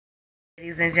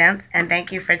Ladies and gents, and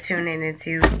thank you for tuning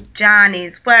into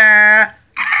Johnny's World.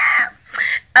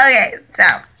 Okay, so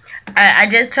I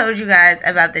just told you guys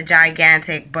about the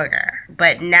gigantic booger,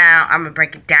 but now I'm gonna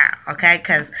break it down, okay?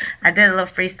 Because I did a little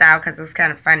freestyle because it was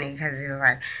kind of funny. Because he's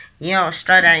like, you don't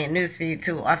stroll down your newsfeed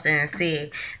too often and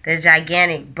see the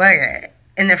gigantic booger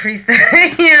in the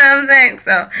freestyle. You know what I'm saying?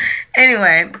 So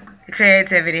anyway,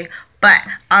 creativity. But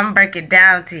I'm gonna break it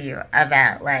down to you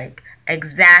about like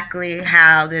exactly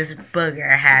how this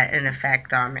booger had an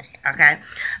effect on me. Okay,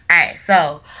 all right.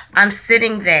 So I'm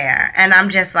sitting there and I'm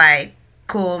just like,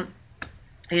 cool.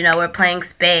 You know, we're playing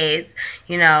spades.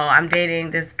 You know, I'm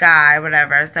dating this guy,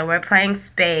 whatever. So we're playing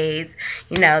spades.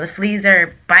 You know, the fleas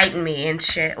are biting me and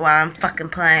shit while I'm fucking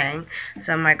playing.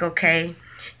 So I'm like, okay,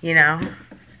 you know,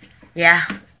 yeah.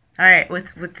 All right,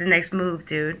 what's the next move,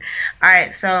 dude? All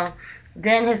right, so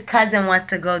then his cousin wants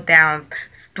to go down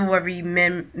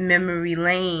memory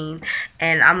lane,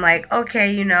 and I'm like,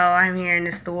 okay, you know, I'm hearing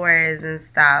the stories and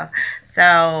stuff.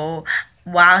 So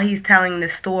while he's telling the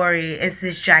story, it's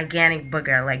this gigantic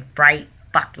booger, like right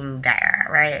fucking there,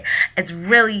 right? It's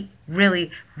really,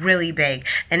 really, really big,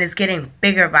 and it's getting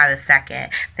bigger by the second.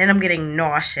 Then I'm getting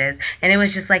nauseous, and it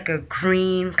was just like a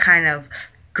green kind of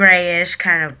grayish,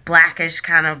 kind of blackish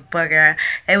kind of booger.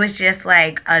 It was just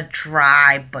like a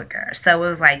dry booger. So it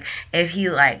was like if he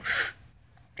like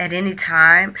at any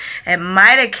time, it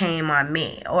might have came on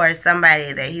me or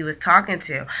somebody that he was talking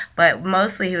to, but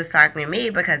mostly he was talking to me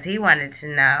because he wanted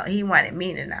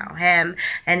me to know him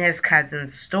and his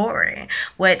cousin's story,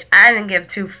 which I didn't give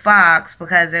two fucks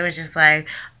because it was just like,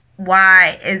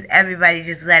 why is everybody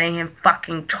just letting him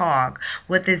fucking talk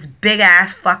with this big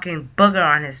ass fucking booger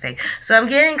on his face? So I'm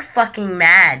getting fucking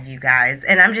mad, you guys.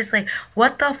 And I'm just like,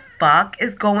 what the fuck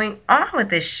is going on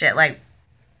with this shit? Like,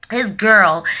 his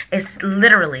girl is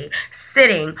literally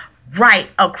sitting right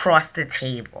across the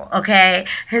table, okay?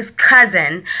 His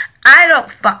cousin, I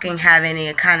don't fucking have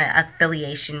any kind of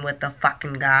affiliation with the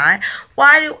fucking guy.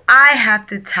 Why do I have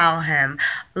to tell him,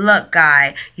 look,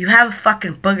 guy, you have a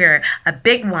fucking booger, a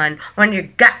big one, on your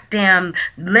goddamn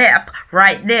lip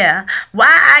right there. Why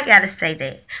I gotta stay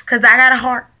there? Because I got a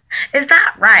heart. It's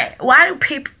not right. Why do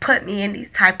people put me in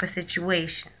these type of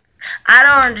situations? I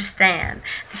don't understand.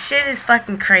 The shit is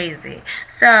fucking crazy.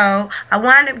 So I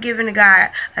wound up giving the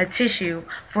guy a tissue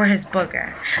for his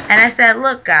booger. And I said,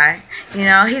 look, guy, you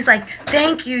know, he's like,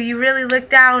 thank you. You really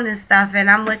looked out and stuff. And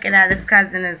I'm looking at his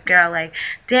cousin and his girl like,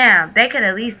 damn, they could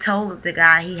at least told the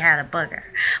guy he had a booger.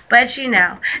 But, you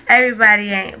know,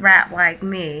 everybody ain't rap like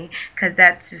me because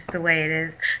that's just the way it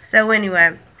is. So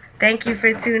anyway, thank you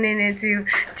for tuning into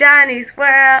Johnny's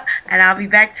World, and I'll be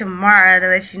back tomorrow to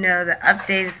let you know the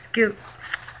updated scoop.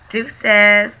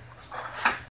 Deuces.